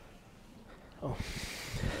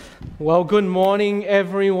Well, good morning,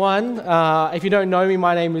 everyone. If you don't know me,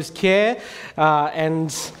 my name is Kier,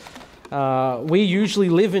 and we usually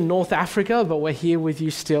live in North Africa, but we're here with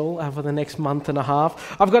you still for the next month and a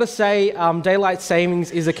half. I've got to say, daylight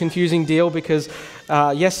savings is a confusing deal because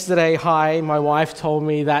yesterday, my wife told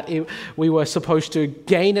me that we were supposed to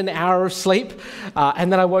gain an hour of sleep,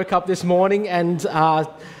 and then I woke up this morning and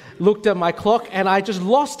looked at my clock and I just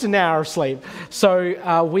lost an hour of sleep.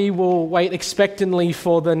 So we will wait expectantly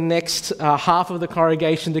for the next half of the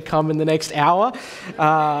congregation to come in the next hour.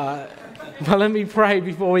 But let me pray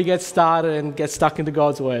before we get started and get stuck into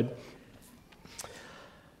God's Word.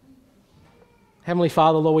 Heavenly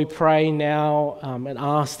Father, Lord, we pray now and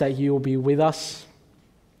ask that you will be with us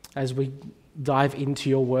as we dive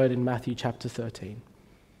into your Word in Matthew chapter 13.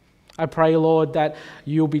 I pray, Lord, that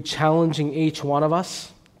you'll be challenging each one of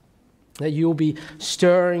us, that you'll be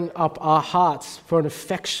stirring up our hearts for an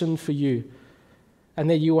affection for you,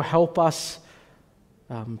 and that you will help us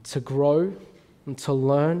to grow and to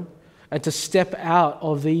learn and to step out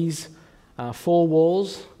of these four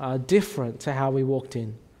walls different to how we walked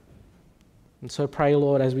in. And so pray,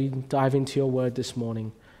 Lord, as we dive into your word this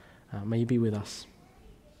morning, may you be with us.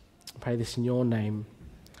 I pray this in your name.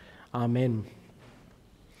 Amen.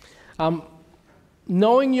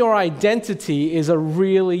 Knowing your identity is a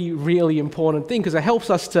really, really important thing because it helps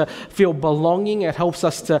us to feel belonging. It helps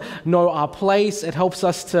us to know our place. It helps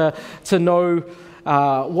us to know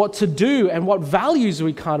what to do and what values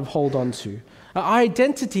we kind of hold on to. Our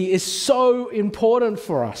identity is so important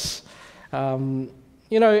for us. And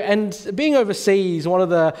being overseas, one of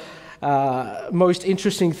the most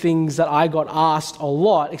interesting things that I got asked a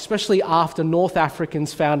lot, especially after North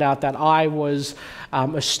Africans found out that I was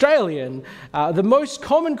Australian, the most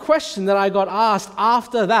common question that I got asked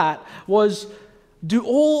after that was, do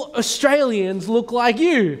all Australians look like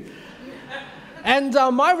you? And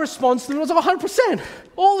my response to them was 100%.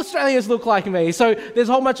 All Australians look like me. So there's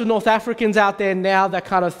a whole bunch of North Africans out there now that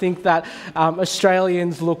kind of think that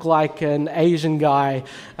Australians look like an Asian guy.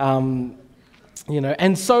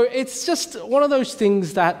 And so it's just one of those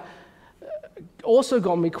things that also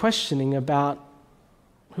got me questioning about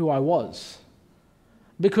who I was.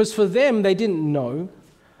 Because for them, they didn't know.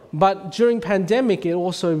 But during pandemic, it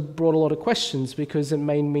also brought a lot of questions because it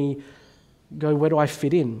made me go, where do I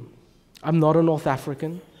fit in? I'm not a North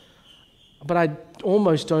African, but I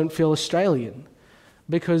almost don't feel Australian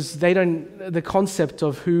because the concept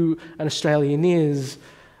of who an Australian is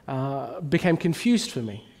became confused for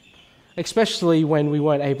me, especially when we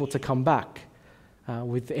weren't able to come back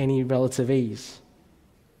with any relative ease.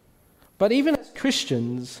 But even as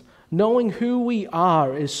Christians, knowing who we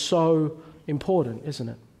are is so important, isn't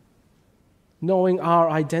it? Knowing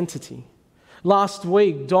our identity. Last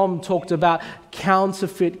week, Dom talked about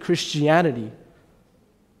counterfeit Christianity.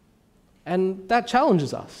 And that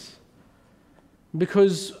challenges us.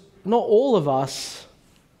 Because not all of us,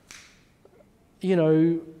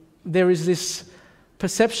 there is this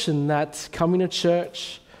perception that coming to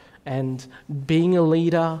church and being a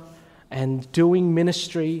leader and doing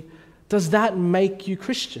ministry, does that make you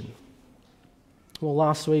Christian? Well,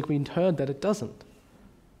 last week we heard that it doesn't.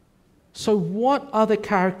 So what are the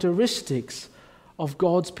characteristics of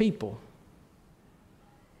God's people?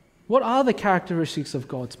 What are the characteristics of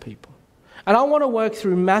God's people? And I want to work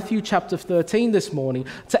through Matthew chapter 13 this morning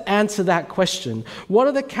to answer that question. What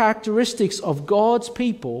are the characteristics of God's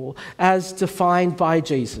people as defined by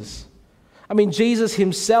Jesus? I mean, Jesus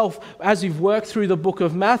himself, as we've worked through the book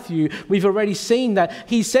of Matthew, we've already seen that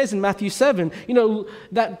he says in Matthew 7,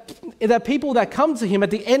 that people that come to him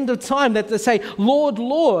at the end of time, that they say, Lord,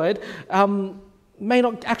 Lord, may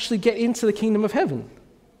not actually get into the kingdom of heaven.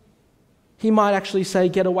 He might actually say,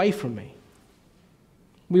 get away from me.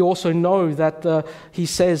 We also know that he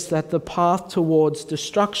says that the path towards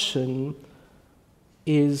destruction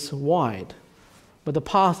is wide, but the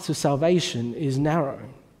path to salvation is narrow.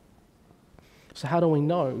 So how do we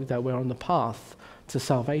know that we're on the path to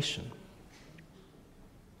salvation?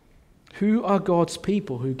 Who are God's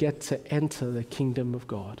people who get to enter the kingdom of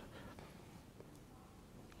God?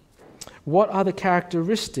 What are the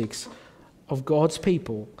characteristics of God's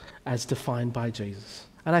people as defined by Jesus?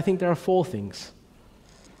 And I think there are four things.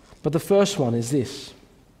 But the first one is this.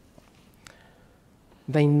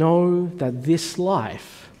 They know that this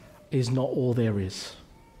life is not all there is.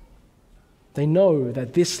 They know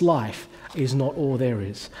that this life is not all there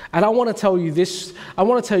is. And I want to tell you this, I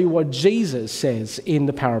want to tell you what Jesus says in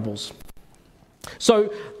the parables.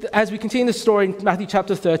 So as we continue the story in Matthew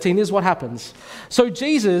chapter 13, this is what happens. So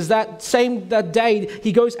Jesus, that day,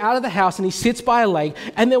 he goes out of the house and he sits by a lake,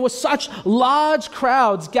 and there were such large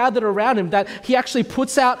crowds gathered around him that he actually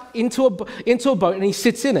puts out into a boat and he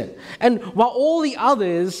sits in it. And while all the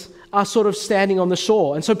others are sort of standing on the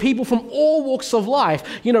shore. And so people from all walks of life,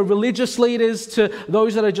 religious leaders to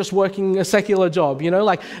those that are just working a secular job,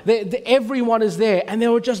 everyone is there. And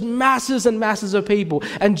there were just masses and masses of people.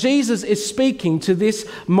 And Jesus is speaking to this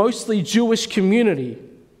mostly Jewish community.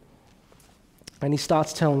 And he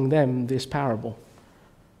starts telling them this parable,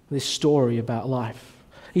 this story about life.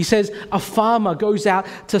 He says, a farmer goes out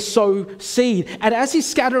to sow seed. And as he's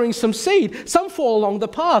scattering some seed, some fall along the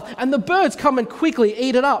path and the birds come and quickly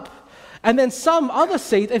eat it up. And then some other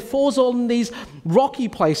seed, it falls on these rocky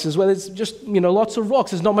places where there's just, lots of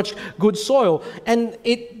rocks. There's not much good soil. And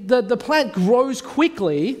the plant grows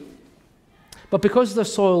quickly, but because the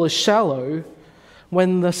soil is shallow,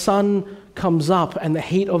 when the sun comes up and the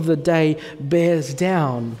heat of the day bears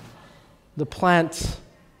down, the plant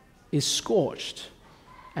is scorched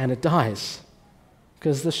and it dies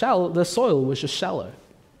because the soil was just shallow.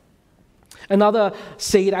 Another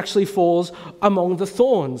seed actually falls among the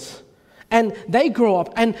thorns. And they grow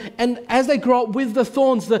up, and as they grow up with the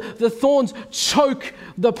thorns choke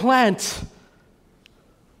the plant,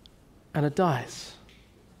 and it dies.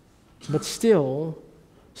 But still,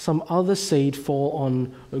 some other seed fall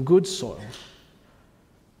on a good soil,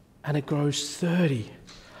 and it grows 30,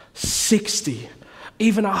 60,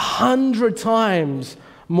 even 100 times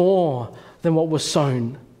more than what was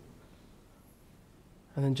sown.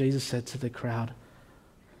 And then Jesus said to the crowd,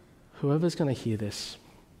 whoever's going to hear this,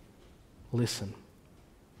 listen.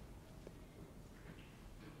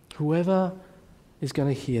 Whoever is going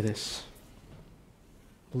to hear this,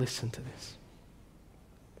 listen to this.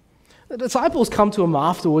 The disciples come to him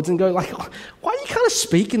afterwards and go, why are you kind of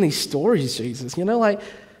speaking these stories, Jesus? And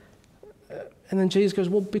then Jesus goes,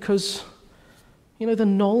 well, because, the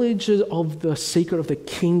knowledge of the secret of the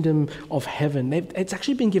kingdom of heaven, it's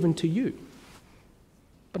actually been given to you,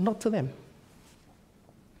 but not to them.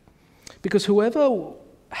 Because whoever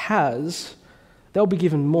has, they'll be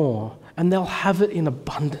given more, and they'll have it in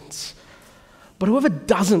abundance. But whoever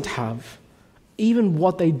doesn't have, even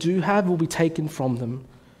what they do have will be taken from them.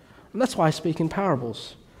 And that's why I speak in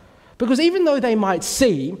parables. Because even though they might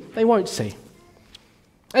see, they won't see.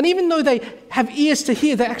 And even though they have ears to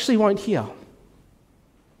hear, they actually won't hear.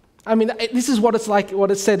 I mean, this is what it's like,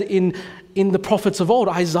 what it said in the prophets of old,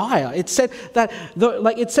 Isaiah. It said that,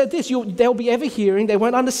 they'll be ever hearing, they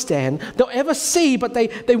won't understand. They'll ever see, but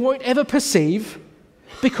they won't ever perceive,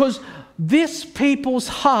 because this people's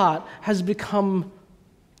heart has become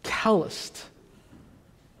calloused.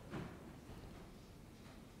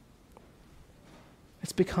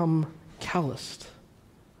 It's become calloused.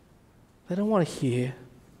 They don't want to hear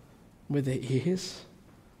with their ears.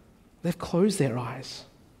 They've closed their eyes.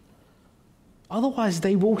 Otherwise,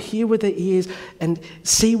 they will hear with their ears and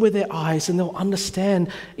see with their eyes, and they'll understand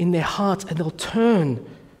in their hearts, and they'll turn.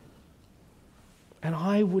 And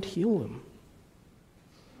I would heal them.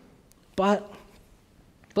 But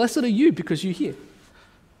blessed are you because you hear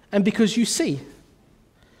and because you see.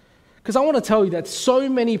 Because I want to tell you that so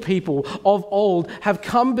many people of old have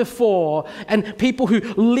come before, and people who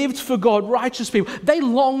lived for God, righteous people, they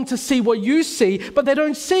long to see what you see, but they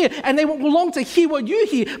don't see it. And they long to hear what you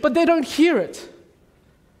hear, but they don't hear it.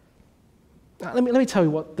 Now, let me tell you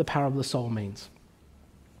what the parable of the sower means.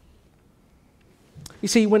 You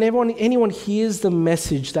see, when anyone hears the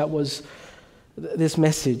message that was this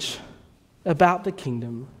message about the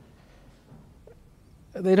kingdom,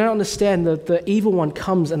 they don't understand that the evil one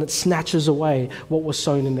comes and it snatches away what was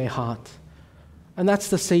sown in their heart. And that's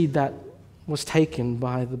the seed that was taken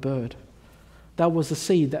by the bird. That was the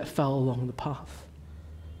seed that fell along the path.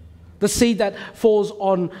 The seed that falls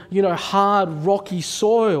on, hard, rocky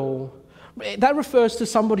soil, that refers to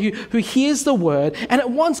somebody who hears the word and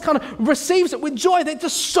at once kind of receives it with joy. They're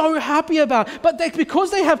just so happy about it. But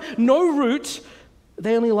because they have no root,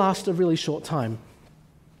 they only last a really short time.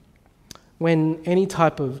 When any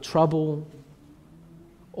type of trouble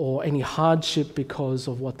or any hardship because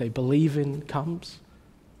of what they believe in comes,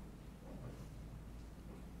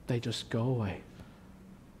 they just go away.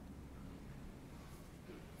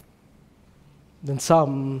 Then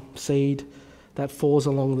some seed that falls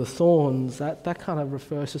along the thorns, that kind of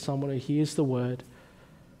refers to someone who hears the word,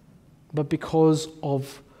 but because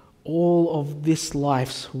of all of this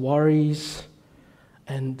life's worries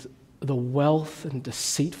and the wealth and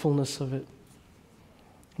deceitfulness of it,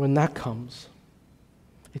 when that comes,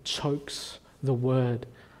 it chokes the word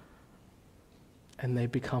and they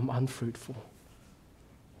become unfruitful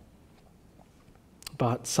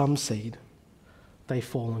But some seed, they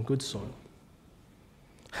fall on good soil.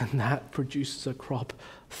 And that produces a crop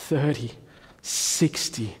 30,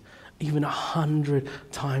 60, even 100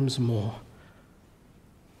 times more.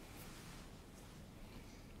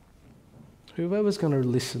 Whoever's going to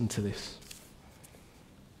listen to this,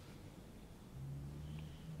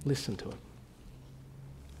 listen to it.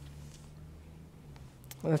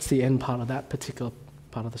 Well, that's the end part of that particular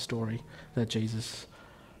part of the story that Jesus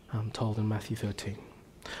told in Matthew 13.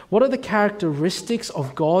 What are the characteristics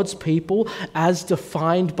of God's people as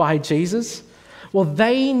defined by Jesus? Well,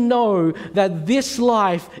 they know that this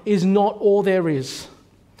life is not all there is.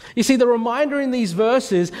 You see, the reminder in these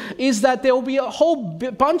verses is that there will be a whole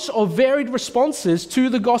bunch of varied responses to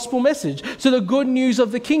the gospel message, to the good news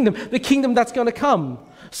of the kingdom that's going to come.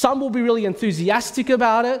 Some will be really enthusiastic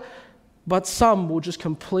about it, but some will just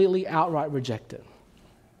completely outright reject it.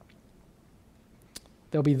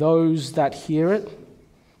 There'll be those that hear it,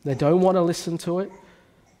 they don't want to listen to it,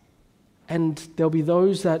 and there'll be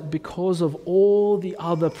those that, because of all the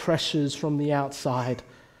other pressures from the outside,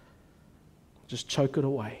 just choke it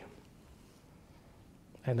away.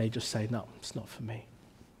 And they just say, no, it's not for me.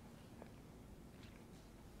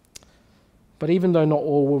 But even though not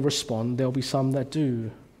all will respond, there'll be some that do.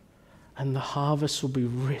 And the harvest will be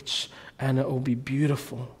rich and it will be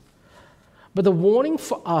beautiful. But the warning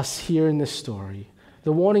for us here in this story,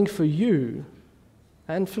 the warning for you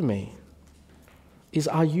and for me, is,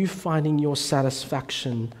 are you finding your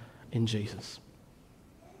satisfaction in Jesus?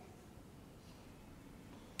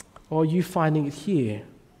 Or are you finding it here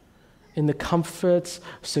in the comforts,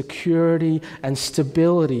 security, and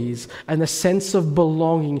stabilities and the sense of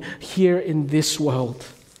belonging here in this world?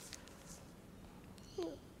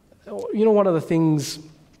 You know, one of the things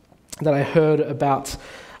that I heard about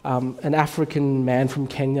an African man from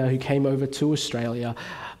Kenya who came over to Australia,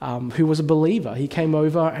 who was a believer. He came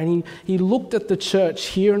over and he looked at the church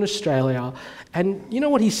here in Australia, and you know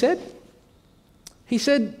what he said? He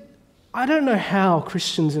said, I don't know how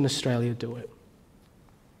Christians in Australia do it.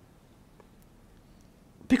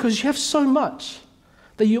 Because you have so much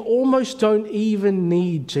that you almost don't even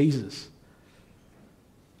need Jesus.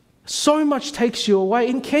 So much takes you away.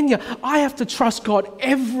 In Kenya, I have to trust God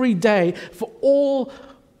every day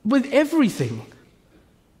with everything.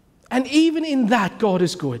 And even in that, God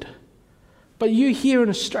is good. But you here in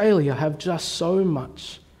Australia have just so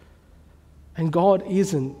much. And God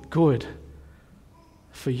isn't good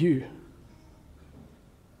for you.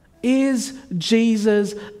 Is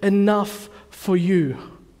Jesus enough for you?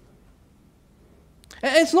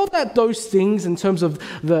 And it's not that those things in terms of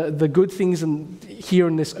the good things here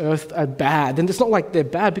in this earth are bad. And it's not like they're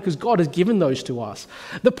bad because God has given those to us.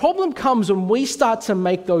 The problem comes when we start to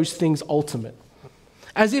make those things ultimate.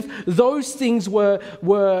 As if those things were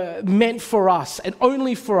meant for us and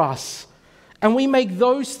only for us. And we make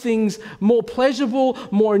those things more pleasurable,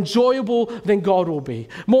 more enjoyable than God will be.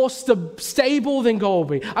 More stable than God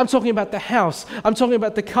will be. I'm talking about the house. I'm talking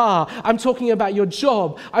about the car. I'm talking about your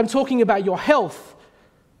job. I'm talking about your health.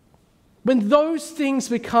 When those things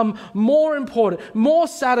become more important, more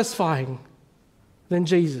satisfying than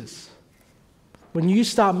Jesus. When you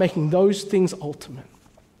start making those things ultimate.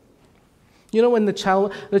 You know, when the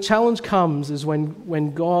challenge comes is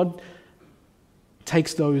when God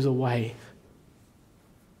takes those away.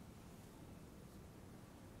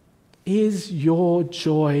 Is your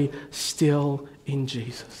joy still in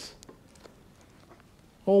Jesus?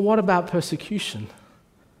 Or what about persecution?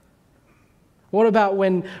 What about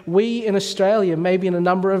when we in Australia, maybe in a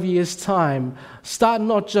number of years' time, start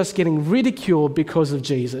not just getting ridiculed because of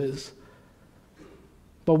Jesus,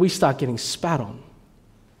 but we start getting spat on?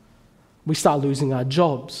 We start losing our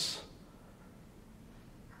jobs.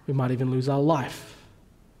 We might even lose our life.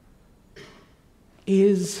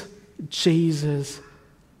 Is Jesus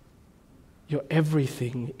your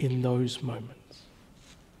everything in those moments?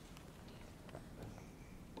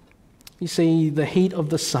 You see, the heat of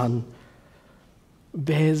the sun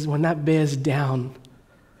when that bears down,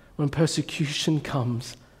 when persecution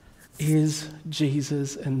comes, is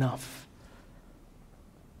Jesus enough?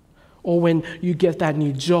 Or when you get that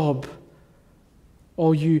new job,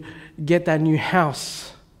 or you get that new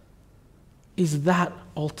house, is that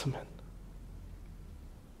ultimate?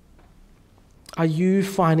 Are you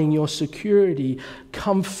finding your security,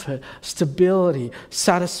 comfort, stability,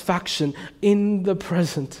 satisfaction in the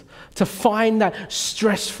present to find that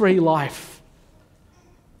stress-free life?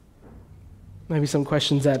 Maybe some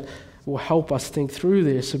questions that will help us think through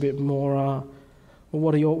this a bit more.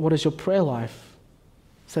 What is your prayer life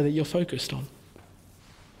so that you're focused on?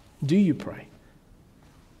 Do you pray?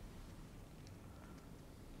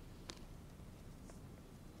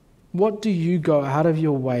 What do you go out of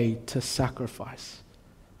your way to sacrifice?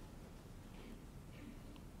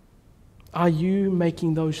 Are you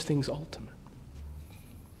making those things ultimate?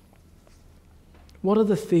 What are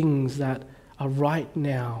the things that are right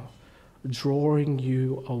now drawing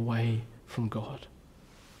you away from God?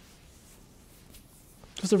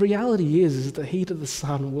 Because the reality is the heat of the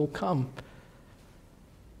sun will come,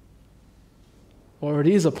 or it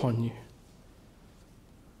is upon you.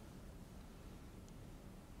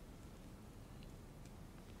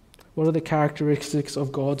 What are the characteristics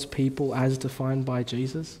of God's people as defined by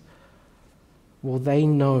Jesus? Well, they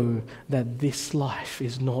know that this life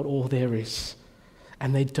is not all there is,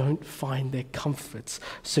 and they don't find their comforts,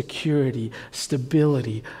 security,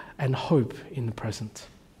 stability, and hope in the present.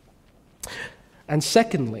 And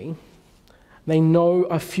secondly, they know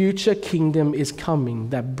a future kingdom is coming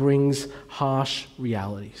that brings harsh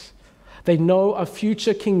realities. They know a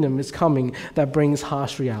future kingdom is coming that brings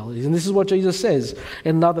harsh realities. And this is what Jesus says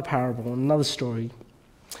in another parable, in another story.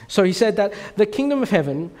 So he said that the kingdom of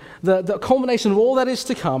heaven, the culmination of all that is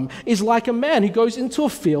to come, is like a man who goes into a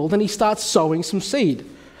field and he starts sowing some seed.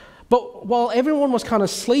 But while everyone was kind of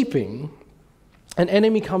sleeping, an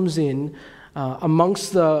enemy comes in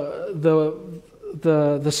amongst the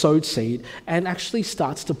sowed seed and actually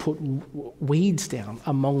starts to put weeds down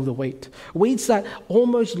among the wheat. Weeds that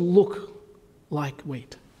almost look like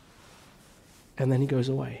wheat. And then he goes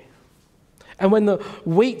away. And when the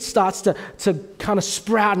wheat starts to kind of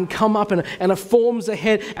sprout and come up and it forms a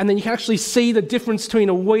head, and then you can actually see the difference between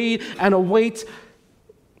a weed and a wheat,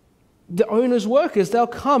 the owner's workers, they'll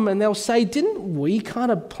come and they'll say, didn't we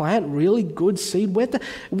kind of plant really good seed?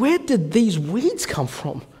 Where did these weeds come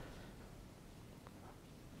from?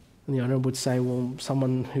 And the owner would say, well,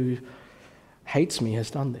 someone who hates me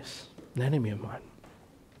has done this, an enemy of mine.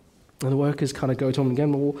 And the workers kind of go to him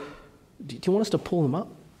again, well, do you want us to pull them up?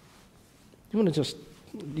 Do you want to just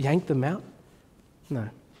yank them out? No.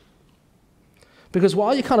 Because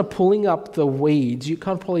while you're kind of pulling up the weeds, you're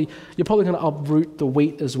probably going to uproot the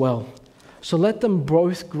wheat as well. So let them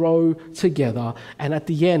both grow together, and at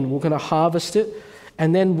the end, we're going to harvest it,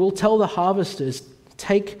 and then we'll tell the harvesters,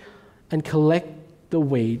 take and collect the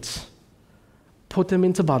weeds, put them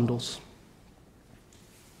into bundles,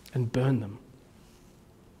 and burn them.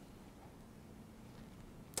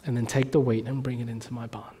 And then take the wheat and bring it into my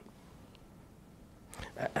barn.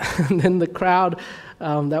 And then the crowd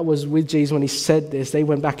that was with Jesus when he said this, they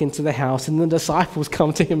went back into the house, and the disciples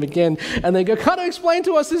come to him again, and they go, "Kind of explain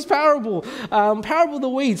to us this parable of the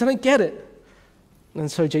weeds. I don't get it."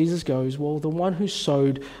 And so Jesus goes, well, the one who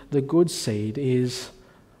sowed the good seed is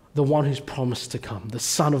the one who's promised to come, the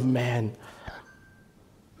Son of Man.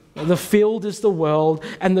 The field is the world,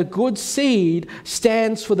 and the good seed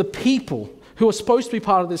stands for the people who are supposed to be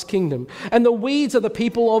part of this kingdom. And the weeds are the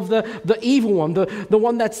people of the evil one, the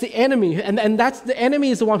one that's the enemy. And that's the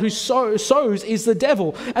enemy is the one who sows is the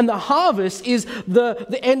devil. And the harvest is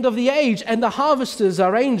the end of the age, and the harvesters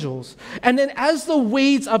are angels. And then as the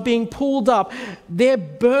weeds are being pulled up, they're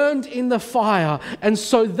burned in the fire. And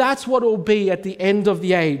so that's what it will be at the end of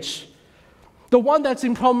the age. The one that's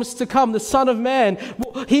in promise to come, the Son of Man,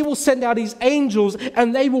 he will send out his angels,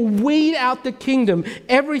 and they will weed out the kingdom,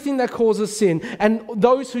 everything that causes sin, and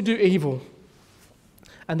those who do evil.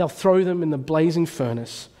 And they'll throw them in the blazing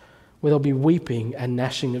furnace, where there'll be weeping and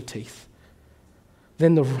gnashing of teeth.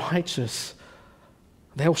 Then the righteous,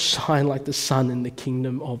 they'll shine like the sun in the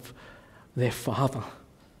kingdom of their Father.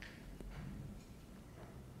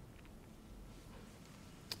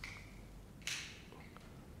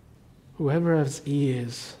 Whoever has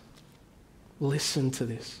ears, listen to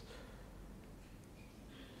this.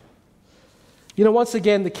 You know, once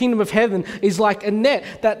again, the kingdom of heaven is like a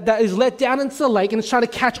net that is let down into the lake, and it's trying to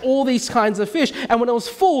catch all these kinds of fish. And when it was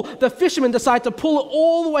full, the fishermen decide to pull it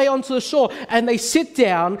all the way onto the shore, and they sit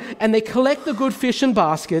down and they collect the good fish in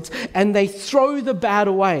baskets, and they throw the bad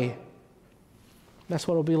away. That's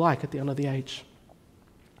what it'll be like at the end of the age.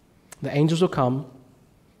 The angels will come.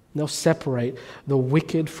 They'll separate the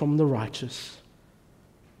wicked from the righteous,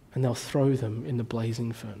 and they'll throw them in the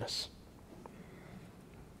blazing furnace,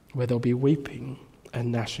 where there'll be weeping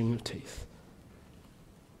and gnashing of teeth.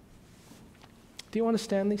 Do you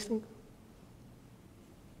understand these things?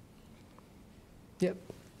 Yep.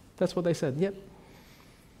 That's what they said. Yep.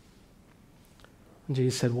 And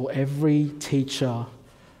Jesus said, well, every teacher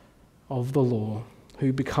of the law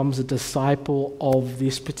who becomes a disciple of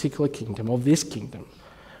this particular kingdom, of this kingdom,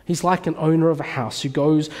 he's like an owner of a house who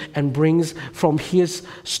goes and brings from his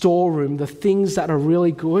storeroom the things that are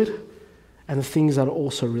really good and the things that are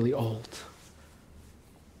also really old.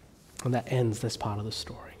 And that ends this part of the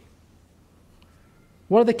story.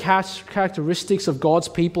 What are the characteristics of God's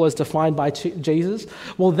people as defined by Jesus?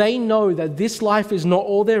 Well, they know that this life is not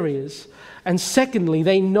all there is. And secondly,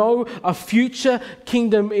 they know a future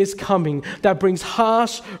kingdom is coming that brings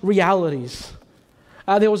harsh realities.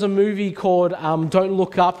 There was a movie called Don't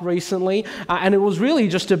Look Up recently, and it was really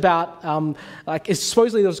just about,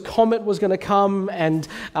 supposedly this comet was going to come, and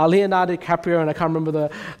Leonardo DiCaprio, and I can't remember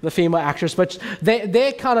the female actress, but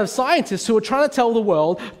they're kind of scientists who are trying to tell the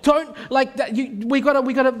world,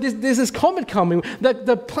 there's this comet coming,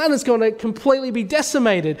 the planet's going to completely be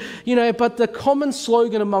decimated, but the common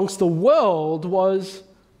slogan amongst the world was,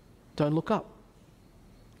 don't look up.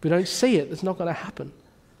 If we don't see it, it's not going to happen.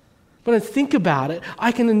 When I think about it,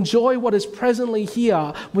 I can enjoy what is presently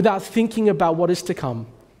here without thinking about what is to come.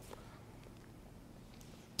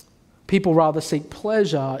 People rather seek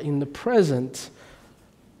pleasure in the present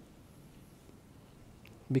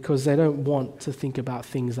because they don't want to think about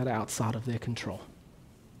things that are outside of their control.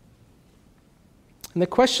 And the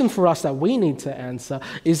question for us that we need to answer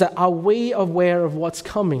is that are we aware of what's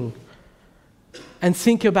coming and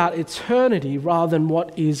think about eternity rather than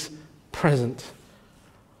what is present?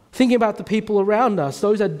 Thinking about the people around us,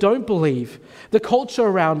 those that don't believe, the culture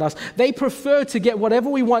around us, they prefer to get whatever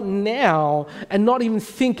we want now and not even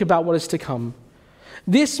think about what is to come.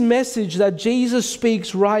 This message that Jesus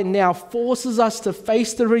speaks right now forces us to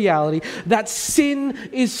face the reality that sin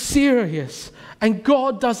is serious and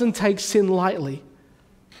God doesn't take sin lightly.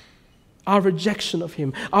 Our rejection of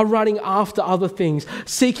Him, our running after other things,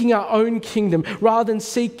 seeking our own kingdom rather than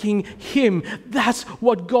seeking Him. That's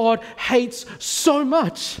what God hates so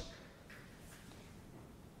much.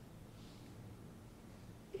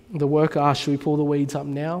 The worker asks, should we pull the weeds up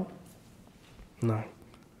now? No.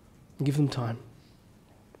 Give them time.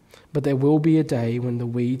 But there will be a day when the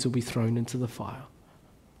weeds will be thrown into the fire.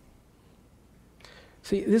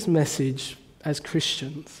 See, this message as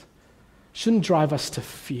Christians shouldn't drive us to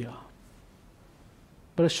fear.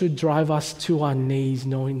 But it should drive us to our knees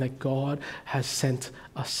knowing that God has sent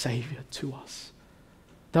a Savior to us.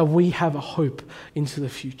 That we have a hope into the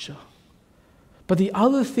future. But the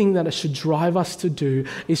other thing that it should drive us to do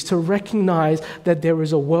is to recognize that there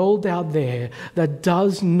is a world out there that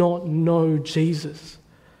does not know Jesus.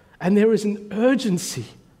 And there is an urgency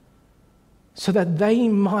so that they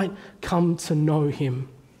might come to know Him.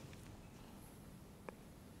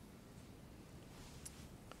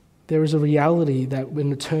 There is a reality that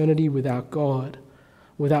in eternity without God,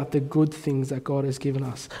 without the good things that God has given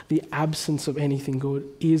us, the absence of anything good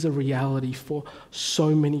is a reality for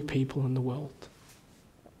so many people in the world.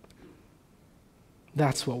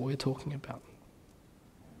 That's what we're talking about.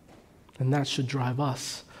 And that should drive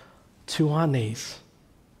us to our knees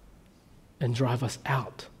and drive us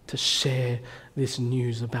out to share this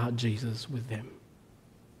news about Jesus with them.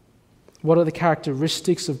 What are the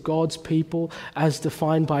characteristics of God's people as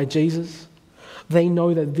defined by Jesus? They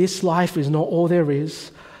know that this life is not all there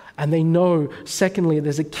is. And they know, secondly,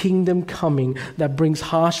 there's a kingdom coming that brings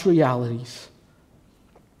harsh realities.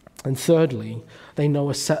 And thirdly, they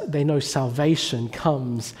know salvation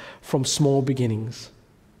comes from small beginnings.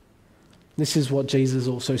 This is what Jesus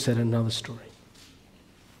also said in another story.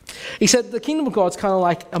 He said the kingdom of God is kind of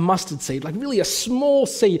like a mustard seed, like really a small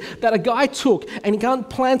seed that a guy took and he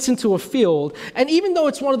plants into a field. And even though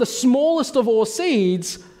it's one of the smallest of all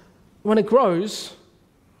seeds, when it grows,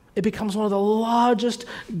 it becomes one of the largest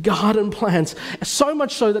garden plants. So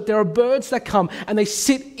much so that there are birds that come and they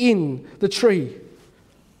sit in the tree.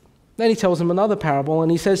 Then he tells them another parable and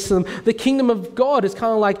he says to them, the kingdom of God is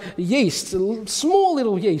kind of like yeast, small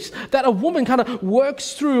little yeast, that a woman kind of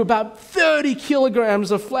works through about 30 kilograms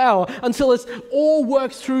of flour until it's all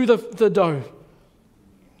worked through the dough.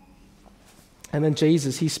 And then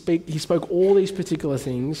Jesus, he spoke all these particular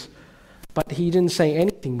things, but he didn't say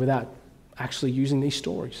anything without actually using these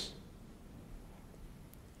stories.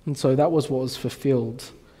 And so that was what was fulfilled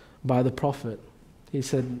by the prophet. He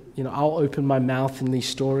said, I'll open my mouth in these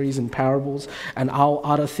stories and parables, and I'll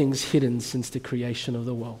utter things hidden since the creation of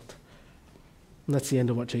the world. And that's the end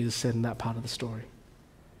of what Jesus said in that part of the story.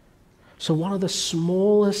 So one of the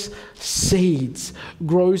smallest seeds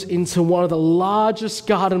grows into one of the largest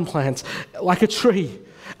garden plants, like a tree.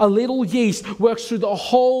 A little yeast works through the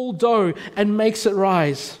whole dough and makes it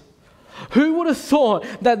rise. Who would have thought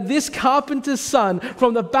that this carpenter's son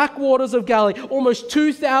from the backwaters of Galilee, almost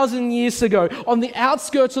 2,000 years ago, on the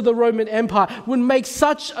outskirts of the Roman Empire, would make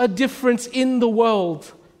such a difference in the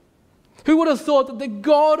world? Who would have thought that the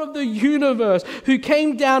God of the universe, who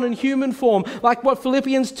came down in human form, like what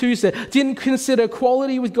Philippians 2 said, didn't consider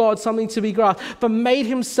equality with God something to be grasped, but made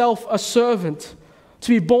himself a servant,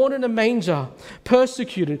 To be born in a manger,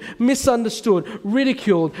 persecuted, misunderstood,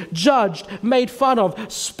 ridiculed, judged, made fun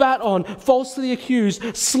of, spat on, falsely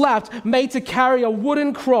accused, slapped, made to carry a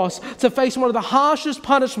wooden cross, to face one of the harshest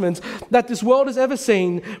punishments that this world has ever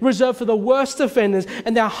seen, reserved for the worst offenders,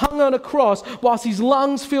 and now hung on a cross whilst his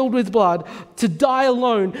lungs filled with blood, to die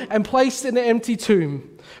alone and placed in an empty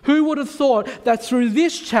tomb. Who would have thought that through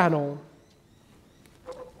this channel,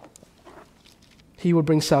 he would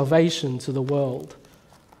bring salvation to the world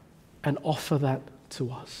and offer that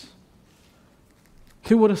to us?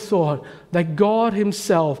 Who would have thought that God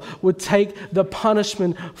himself would take the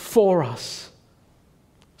punishment for us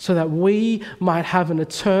so that we might have an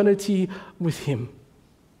eternity with him?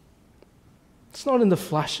 It's not in the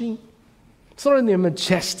flashy. It's not in the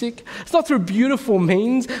majestic. It's not through beautiful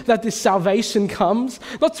means that this salvation comes.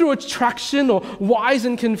 Not through attraction or wise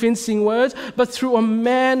and convincing words, but through a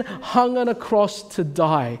man hung on a cross to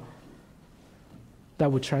die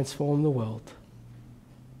that would transform the world.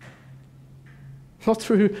 Not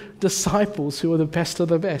through disciples who are the best of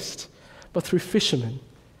the best, but through fishermen,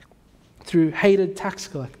 through hated tax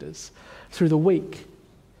collectors, through the weak.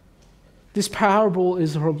 This parable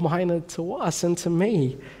is a reminder to us and to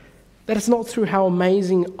me that it's not through how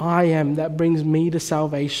amazing I am that brings me to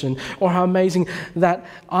salvation, or how amazing that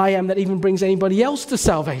I am that even brings anybody else to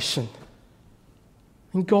salvation.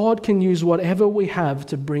 And God can use whatever we have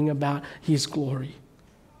to bring about his glory,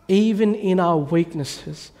 even in our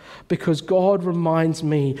weaknesses, because God reminds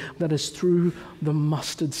me that it's through the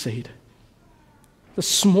mustard seed, the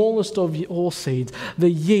smallest of all seeds, the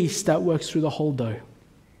yeast that works through the whole dough.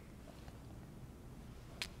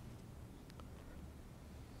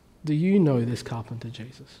 Do you know this carpenter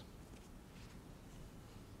Jesus?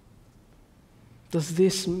 Does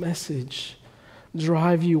this message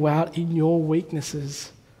drive you out in your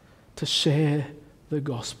weaknesses to share the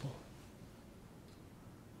gospel?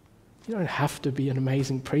 You don't have to be an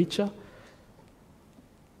amazing preacher.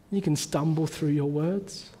 You can stumble through your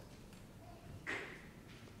words.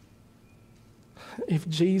 If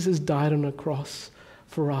Jesus died on a cross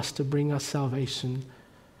for us to bring us salvation,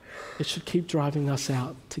 it should keep driving us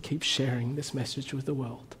out to keep sharing this message with the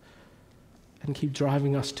world, and keep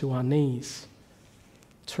driving us to our knees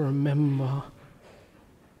to remember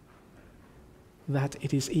that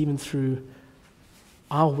it is even through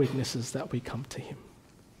our weaknesses that we come to him,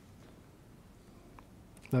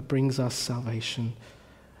 that brings us salvation.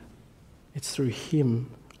 It's through him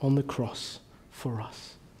on the cross for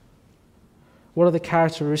us. What are the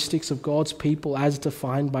characteristics of God's people as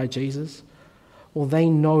defined by Jesus? Well, they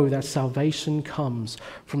know that salvation comes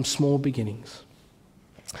from small beginnings.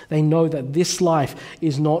 They know that this life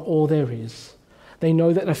is not all there is. They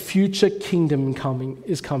know that a future kingdom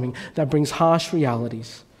is coming that brings harsh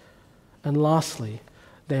realities. And lastly,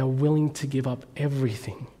 they are willing to give up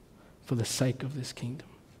everything for the sake of this kingdom.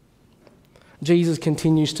 Jesus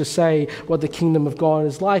continues to say what the kingdom of God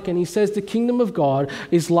is like, and he says the kingdom of God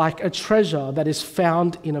is like a treasure that is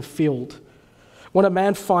found in a field. When a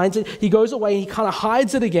man finds it, he goes away and he kind of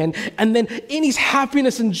hides it again, and then in his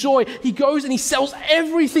happiness and joy, he goes and he sells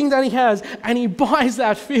everything that he has and he buys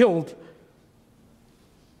that field.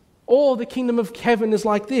 Or the kingdom of heaven is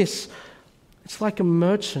like this. It's like a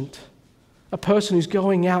merchant, a person who's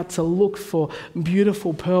going out to look for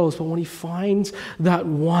beautiful pearls, but when he finds that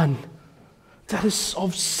one that is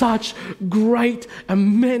of such great,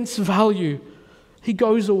 immense value, he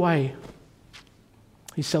goes away.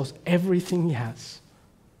 He sells everything he has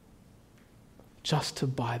just to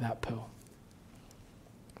buy that pearl.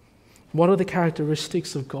 What are the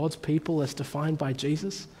characteristics of God's people as defined by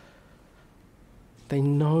Jesus? They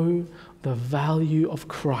know the value of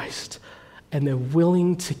Christ, and they're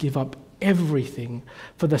willing to give up everything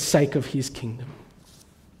for the sake of his kingdom.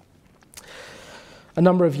 A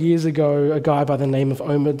number of years ago, a guy by the name of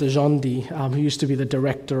Omer Dejondi, who used to be the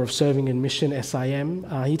director of Serving in Mission, SIM,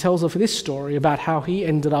 he tells us this story about how he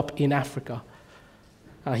ended up in Africa.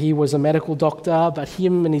 He was a medical doctor, but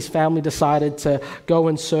him and his family decided to go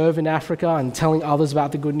and serve in Africa and telling others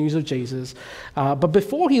about the good news of Jesus. But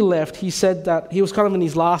before he left, he said that he was kind of in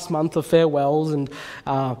his last month of farewells, and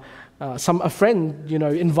a friend,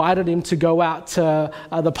 invited him to go out to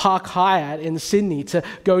the Park Hyatt in Sydney to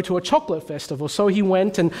go to a chocolate festival. So he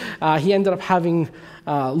went, and he ended up having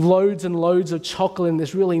loads and loads of chocolate in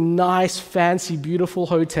this really nice, fancy, beautiful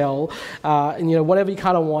hotel, and whatever you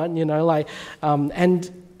kind of want,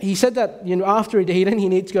 and he said that after he'd eaten, he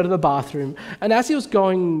needed to go to the bathroom. And as he was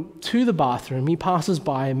going to the bathroom, he passes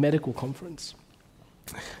by a medical conference.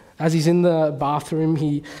 As he's in the bathroom,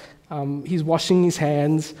 he's washing his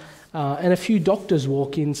hands. And a few doctors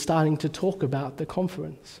walk in starting to talk about the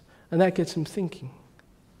conference. And that gets him thinking,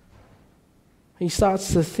 he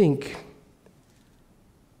starts to think,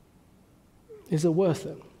 is it worth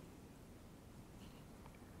it?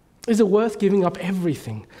 Is it worth giving up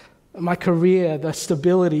everything? My career, the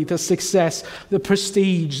stability, the success, the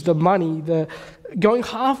prestige, the money, the going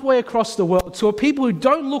halfway across the world to a people who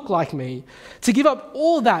don't look like me, to give up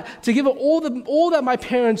all that, to give up all that my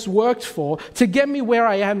parents worked for, to get me where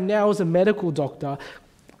I am now as a medical doctor.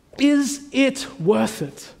 Is it worth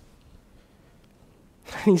it?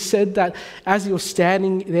 He said that as he was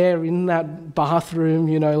standing there in that bathroom,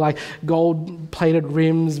 like gold-plated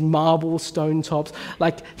rims, marble stone tops,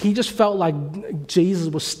 he just felt like Jesus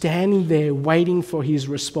was standing there waiting for his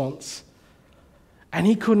response. And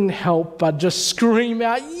he couldn't help but just scream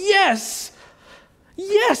out, yes!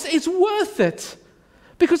 Yes, it's worth it!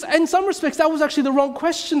 Because in some respects, that was actually the wrong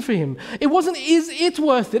question for him. It wasn't, is it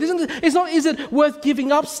worth it? It's not, is it worth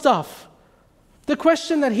giving up stuff? The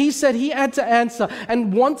question that he said he had to answer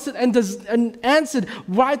and answered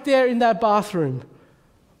right there in that bathroom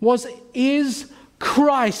was, is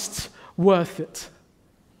Christ worth it?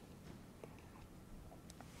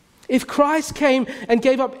 If Christ came and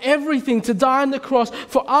gave up everything to die on the cross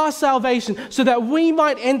for our salvation so that we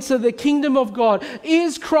might enter the kingdom of God,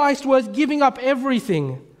 is Christ worth giving up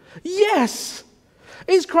everything? Yes.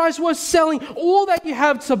 Is Christ worth selling all that you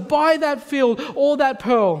have to buy that field or that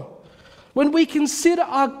pearl? When we consider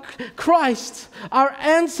our Christ, our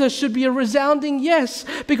answer should be a resounding yes,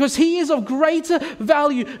 because he is of greater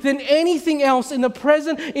value than anything else in the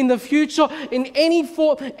present, in the future, in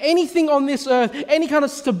anything on this earth, any kind of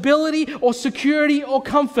stability or security or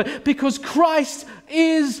comfort, because Christ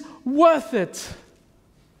is worth it.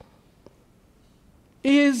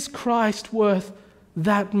 Is Christ worth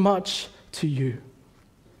that much to you?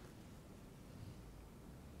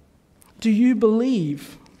 Do you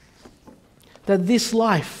believe that this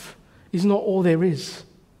life is not all there is?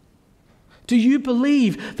 Do you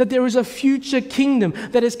believe that there is a future kingdom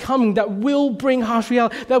that is coming that will bring harsh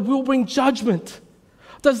reality, that will bring judgment?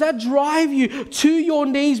 Does that drive you to your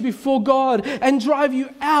knees before God and drive you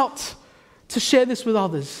out to share this with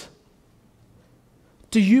others?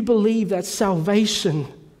 Do you believe that salvation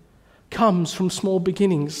comes from small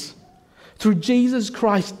beginnings? Through Jesus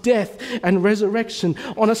Christ's death and resurrection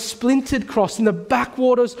on a splintered cross in the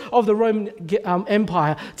backwaters of the Roman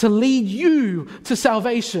Empire to lead you to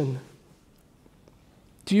salvation.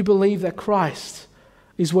 Do you believe that Christ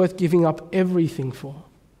is worth giving up everything for?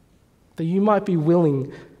 That you might be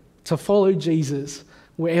willing to follow Jesus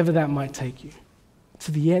wherever that might take you,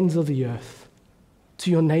 to the ends of the earth, to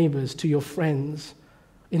your neighbors, to your friends,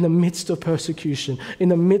 in the midst of persecution, in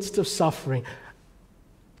the midst of suffering,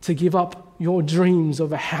 to give up your dreams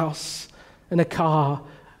of a house and a car,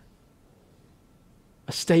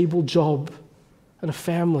 a stable job, and a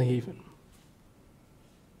family even.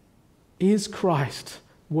 Is Christ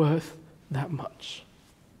worth that much?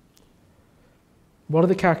 What are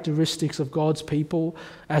the characteristics of God's people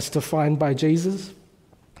as defined by Jesus?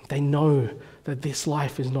 They know that this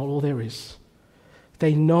life is not all there is.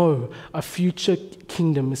 They know a future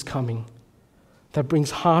kingdom is coming that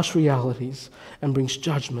brings harsh realities and brings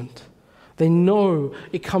judgment. They know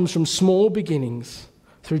it comes from small beginnings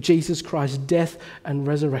through Jesus Christ's death and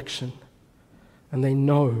resurrection. And they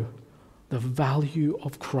know the value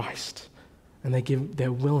of Christ. And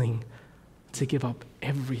they're willing to give up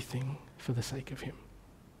everything for the sake of him.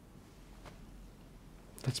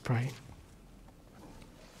 Let's pray.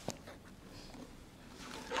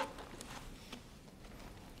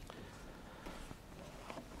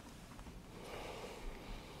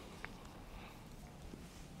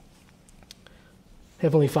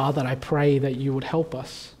 Heavenly Father, I pray that you would help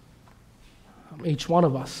us, each one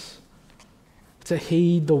of us, to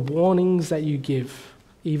heed the warnings that you give,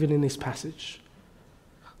 even in this passage.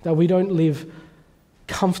 That we don't live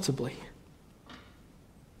comfortably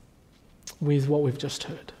with what we've just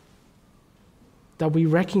heard. That we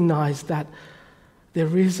recognize that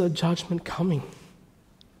there is a judgment coming.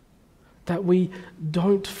 That we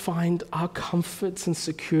don't find our comforts and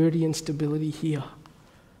security and stability here.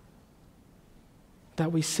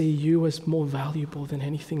 That we see you as more valuable than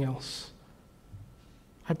anything else.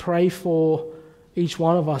 I pray for each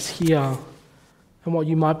one of us here and what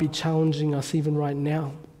you might be challenging us even right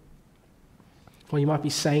now. What you might be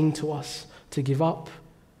saying to us to give up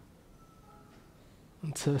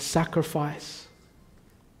and to sacrifice.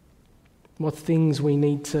 What things we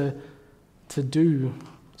need to do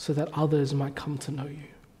so that others might come to know you.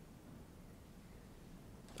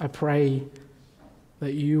 I pray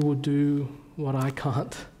that you will do what I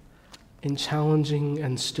can't in challenging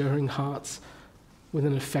and stirring hearts with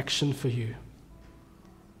an affection for you.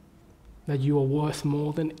 That you are worth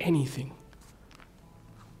more than anything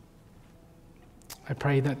I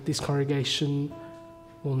pray that this congregation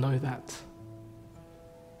will know that,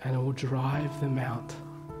 and it will drive them out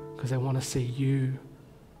because they want to see you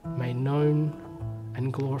made known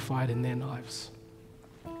and glorified in their lives.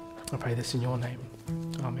 I pray this in your name.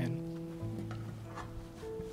 Amen.